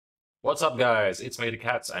What's up, guys? It's me, the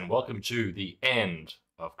Cats, and welcome to the end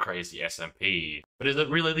of Crazy SMP. But is it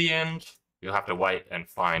really the end? You'll have to wait and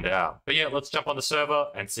find out. But yeah, let's jump on the server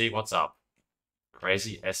and see what's up.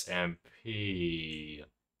 Crazy SMP.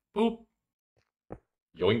 Boop.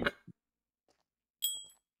 Yoink.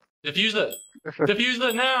 Defuse it! Defuse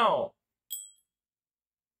it now!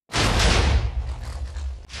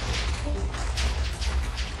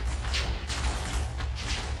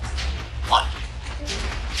 What?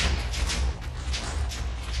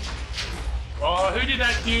 Oh, who did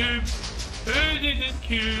that cube? Who did this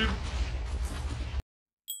cube?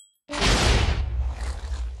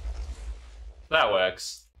 That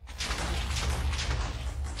works.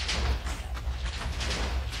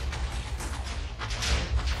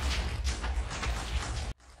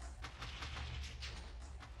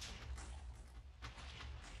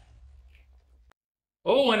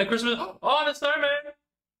 Oh, and a Christmas. Oh, the snowman!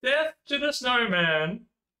 Death to the snowman!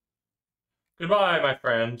 Goodbye, my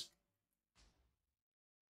friend.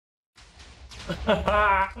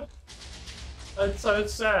 That's so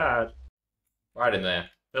sad. Right in there.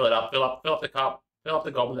 Fill it up, fill up the cup, fill up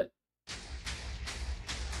the goblet.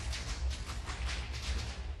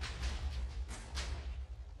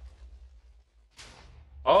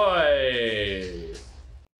 Oi!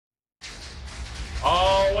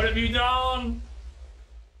 Oh, what have you done?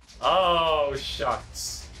 Oh,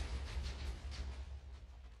 shucks.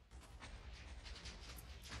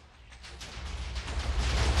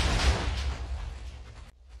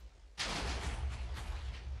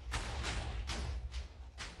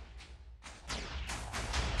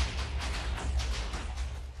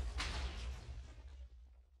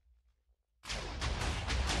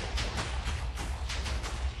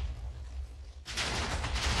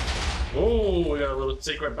 Ooh, we got a little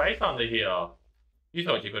secret base under here. You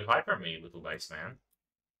thought you could hide from me, little base man.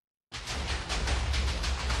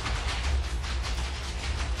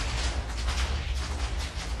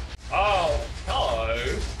 Oh,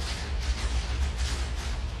 hello.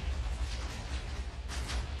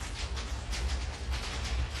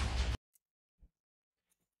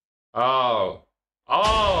 Oh.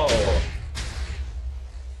 Oh.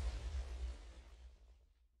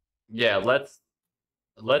 Yeah, let's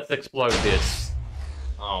explode this.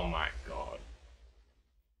 Oh my god.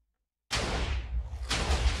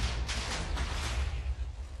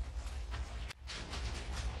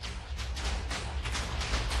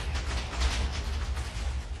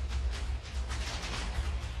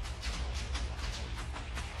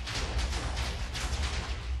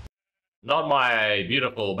 Not my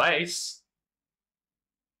beautiful base.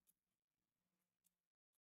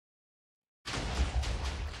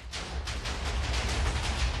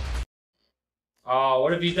 Oh,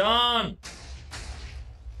 what have you done?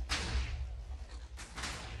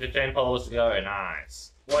 15 followers to go,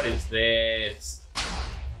 nice. What is this?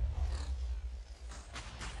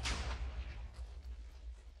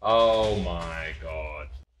 Oh my god.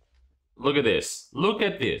 Look at this. Look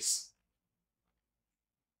at this.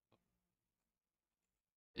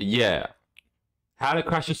 Yeah. How to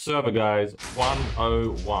crash a server, guys.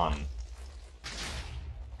 101.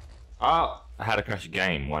 Oh, how to crash a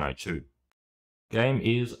game. 102. Game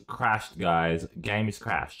is crashed, guys. Game is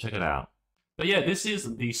crashed. Check it out. But yeah, this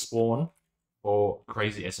is the spawn for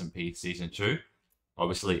Crazy SMP Season 2.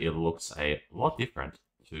 Obviously, it looks a lot different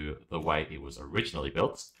to the way it was originally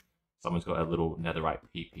built. Someone's got a little netherite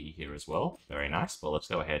PP here as well. Very nice. But let's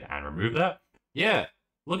go ahead and remove that. Yeah,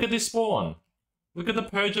 look at this spawn. Look at the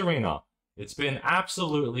Purge Arena. It's been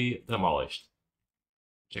absolutely demolished.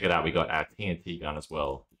 Check it out. We got our TNT gun as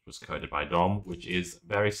well, which was coded by Dom, which is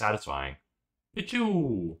very satisfying.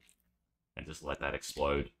 Pichu! And just let that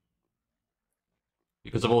explode.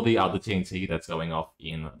 Because of all the other TNT that's going off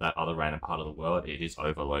in that other random part of the world, it is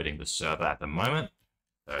overloading the server at the moment.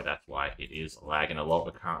 So that's why it is lagging a lot.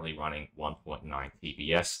 We're currently running 1.9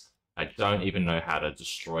 TPS. I don't even know how to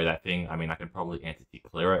destroy that thing. I mean, I can probably entity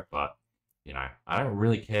clear it, but, you know, I don't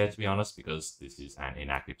really care, to be honest, because this is an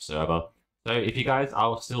inactive server. So if you guys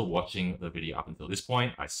are still watching the video up until this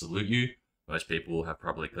point, I salute you. Most people have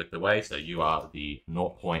probably clicked away, so you are the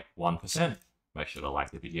 0.1%. Make sure to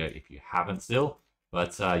like the video if you haven't still.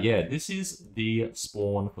 But yeah, this is the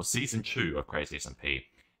spawn for Season 2 of Crazy SMP.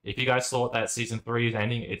 If you guys thought that Season 3 is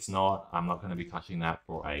ending, it's not. I'm not going to be touching that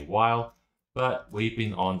for a while. But we've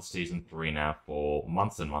been on Season 3 now for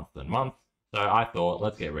months and months and months. So I thought,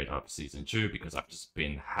 let's get rid of Season 2 because I've just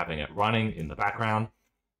been having it running in the background.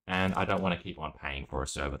 And I don't want to keep on paying for a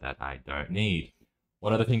server that I don't need.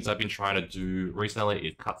 One of the things I've been trying to do recently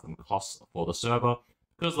is cut some costs for the server,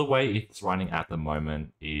 because the way it's running at the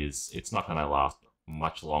moment is it's not going to last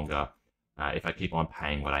much longer. if I keep on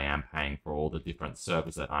paying what I am paying for all the different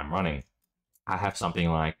servers that I'm running. I have something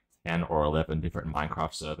like 10 or 11 different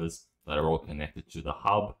Minecraft servers that are all connected to the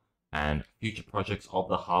hub, and future projects of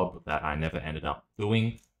the hub that I never ended up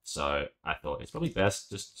doing. So I thought it's probably best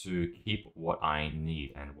just to keep what I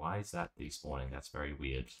need. And why is that despawning? That's very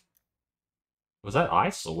weird. Was that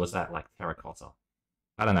ice or was that like terracotta?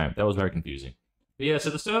 I don't know. That was very confusing. But yeah, so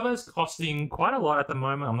the server is costing quite a lot at the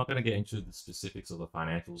moment. I'm not going to get into the specifics of the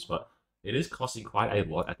financials, but it is costing quite a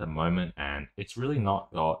lot at the moment, and it's really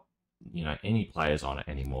not got, you know, any players on it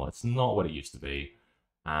anymore. It's not what it used to be.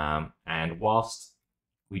 And whilst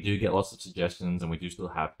we do get lots of suggestions and we do still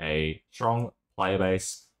have a strong player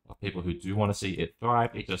base of people who do want to see it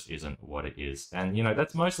thrive, it just isn't what it is. And, you know,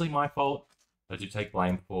 that's mostly my fault. I do take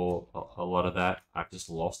blame for a lot of that. I've just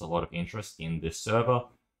lost a lot of interest in this server.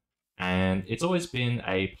 And it's always been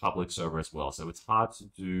a public server as well, so it's hard to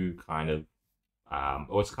do kind of,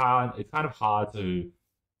 or it's kind of hard to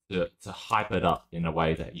hype it up in a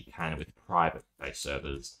way that you can with private-based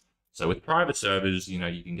servers. So with private servers, you know,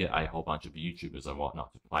 you can get a whole bunch of YouTubers and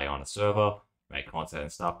whatnot to play on a server, make content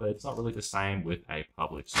and stuff, but it's not really the same with a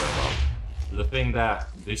public server. So the thing that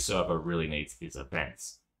this server really needs is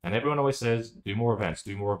events. And everyone always says, do more events,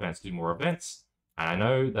 do more events, do more events. And I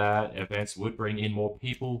know that events would bring in more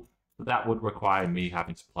people, but that would require me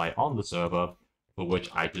having to play on the server, for which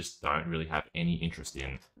I just don't really have any interest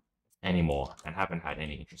in anymore, and haven't had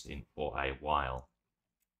any interest in for a while.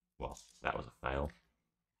 Well, that was a fail.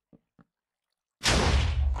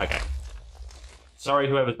 Okay. Sorry,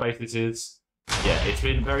 whoever's base this is. Yeah, it's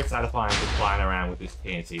been very satisfying just flying around with this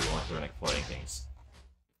TNT launcher and exploding things.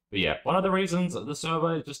 But yeah, one of the reasons the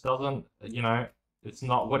server just doesn't, you know, it's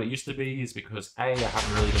not what it used to be is because A, I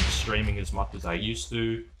haven't really been streaming as much as I used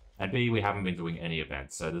to, and B, we haven't been doing any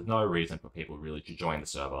events, so there's no reason for people really to join the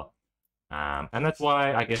server. And that's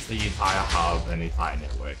why I guess the entire hub and the entire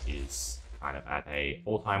network is kind of at a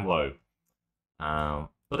all-time low.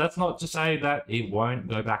 But that's not to say that it won't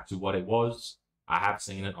go back to what it was. I have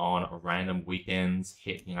seen it on random weekends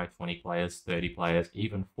hit, you know, 20 players, 30 players,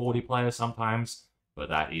 even 40 players sometimes. But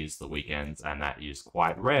that is the weekends, and that is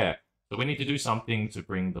quite rare. So we need to do something to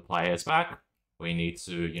bring the players back. We need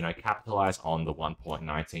to, you know, capitalize on the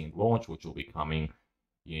 1.19 launch, which will be coming,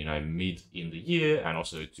 you know, mid in the year, and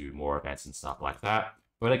also do more events and stuff like that.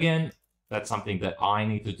 But again, that's something that I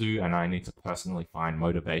need to do, and I need to personally find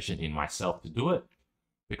motivation in myself to do it.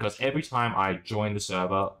 Because every time I join the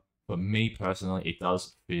server, for me personally, it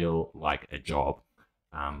does feel like a job.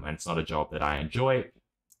 And it's not a job that I enjoy.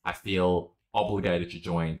 I feel obligated to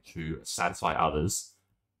join to satisfy others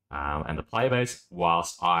and the player base,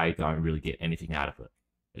 whilst I don't really get anything out of it.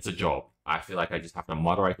 It's a job. I feel like I just have to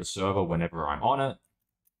moderate the server whenever I'm on it.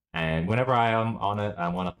 And whenever I am on it, I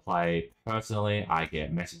want to play personally, I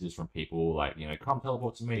get messages from people like, you know, come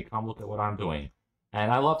teleport to me, come look at what I'm doing.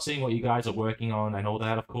 And I love seeing what you guys are working on and all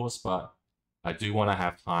that, of course, but I do want to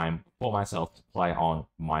have time for myself to play on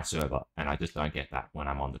my server, and I just don't get that when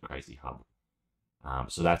I'm on the Crazy Hub.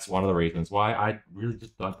 So that's one of the reasons why I really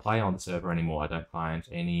just don't play on the server anymore. I don't find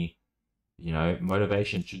any, you know,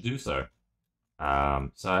 motivation to do so.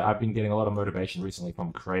 So I've been getting a lot of motivation recently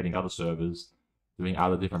from creating other servers, doing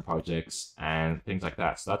other different projects, and things like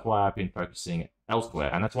that. So that's why I've been focusing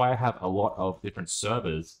elsewhere. And that's why I have a lot of different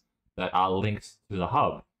servers that are linked to the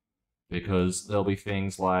hub. Because there'll be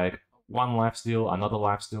things like one lifesteal, another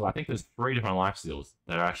lifesteal. I think there's 3 different lifesteals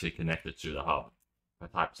that are actually connected to the hub. Per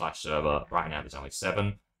type / server. Right now there's only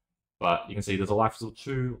 7. But you can see there's a lifesteal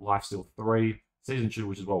 2, lifesteal 3, season 2,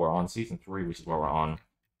 which is what we're on, season 3, which is what we're on,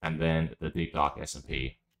 and then the Deep Dark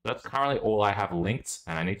SMP. That's currently all I have linked,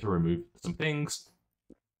 and I need to remove some things.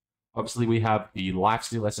 Obviously, we have the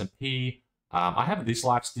lifesteal SMP. I have this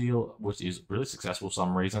lifesteal, which is really successful for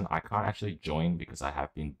some reason. I can't actually join because I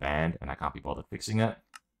have been banned, and I can't be bothered fixing it.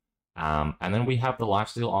 And then we have the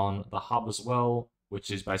lifesteal on the hub as well, which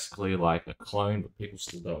is basically like a clone, but people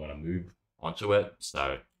still don't want to move onto it.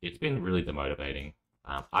 So it's been really demotivating.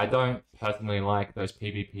 I don't personally like those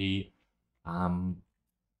PvP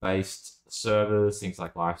based servers, things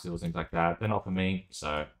like lifesteals, things like that. They're not for me,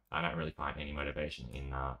 so I don't really find any motivation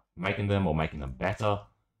in making them or making them better.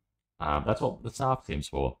 That's what the staff team's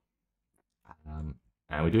for.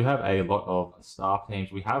 And we do have a lot of staff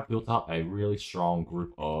teams. We have built up a really strong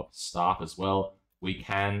group of staff as well. We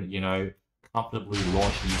can, you know, comfortably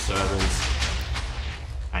launch new servers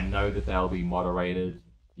and know that they'll be moderated,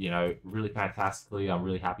 you know, really fantastically. I'm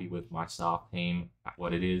really happy with my staff team,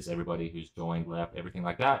 what it is, everybody who's joined, left, everything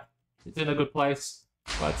like that. It's in a good place,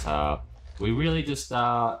 but we really just,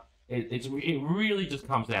 it really just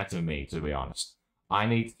comes down to me, to be honest. I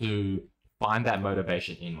need to find that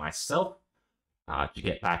motivation in myself, to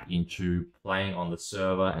get back into playing on the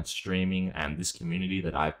server and streaming and this community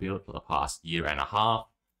that I've built for the past year and a half.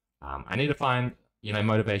 I need to find,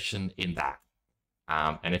 motivation in that.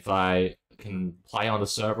 And if I can play on the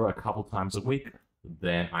server a couple times a week,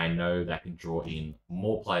 then I know that can draw in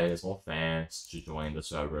more players, more fans to join the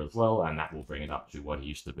server as well, and that will bring it up to what it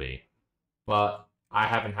used to be. But I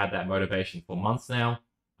haven't had that motivation for months now.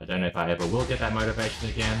 I don't know if I ever will get that motivation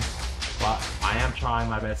again, but I am trying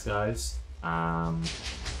my best, guys.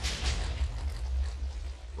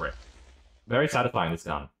 Rip. Very satisfying, this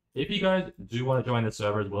gun. If you guys do want to join the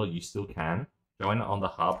server as well, you still can. Join it on the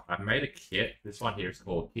hub. I've made a kit. This one here is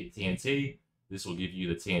called Kit TNT. This will give you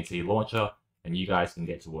the TNT launcher, and you guys can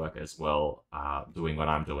get to work as well, doing what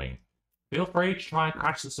I'm doing. Feel free to try and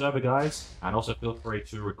crash the server, guys, and also feel free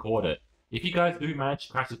to record it. If you guys do manage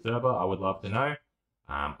to crash the server, I would love to know.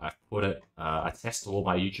 I've put a test to all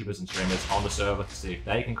my YouTubers and streamers on the server to see if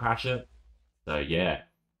they can crash it. So yeah,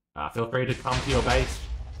 feel free to come to your base,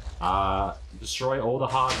 destroy all the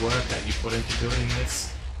hard work that you put into doing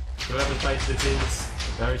this. Whoever's base this is,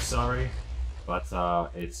 very sorry, but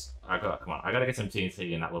come on, I gotta get some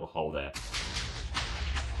TNT in that little hole there.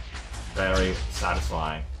 Very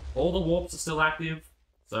satisfying. All the warps are still active,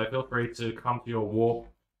 so feel free to come to your warp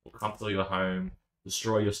or come to your home,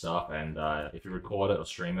 destroy your stuff, and if you record it or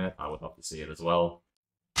stream it, I would love to see it as well.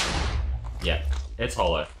 Yeah, it's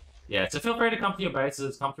hollow. Yeah, so feel free to come to your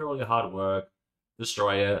bases, come through all your hard work,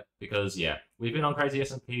 destroy it, because yeah, we've been on Crazy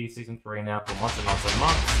SMP Season 3 now for months and months and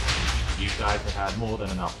months. You guys have had more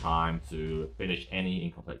than enough time to finish any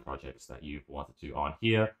incomplete projects that you've wanted to on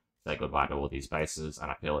here. Say goodbye to all these bases,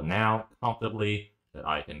 and I feel it now, comfortably, that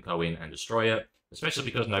I can go in and destroy it, especially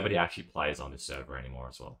because nobody actually plays on this server anymore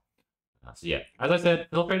as well. So yeah, as I said,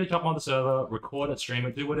 feel free to jump on the server, record it, stream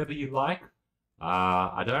it, do whatever you like.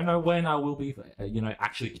 I don't know when I will be,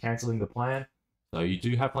 actually cancelling the plan. So you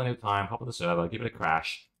do have plenty of time. Hop on the server, give it a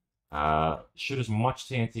crash. Shoot as much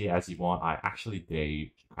TNT as you want. I actually dare you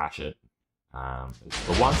to crash it. It's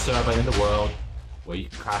the one server in the world where you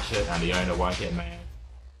can crash it and the owner won't get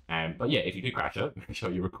mad. But yeah, if you do crash it, make sure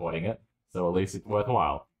you're recording it, so at least it's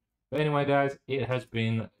worthwhile. But anyway, guys, it has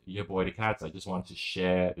been your boy the Cats. I just wanted to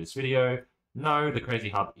share this video. No, the Crazy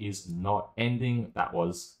Hub is not ending. That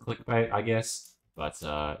was clickbait, I guess. But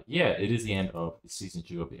yeah, it is the end of Season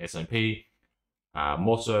 2 of the SMP.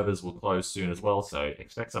 More servers will close soon as well, so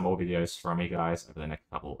expect some more videos from me, guys, over the next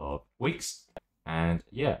couple of weeks. And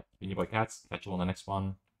yeah, been your boy Cats. Catch you on the next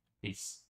one. Peace.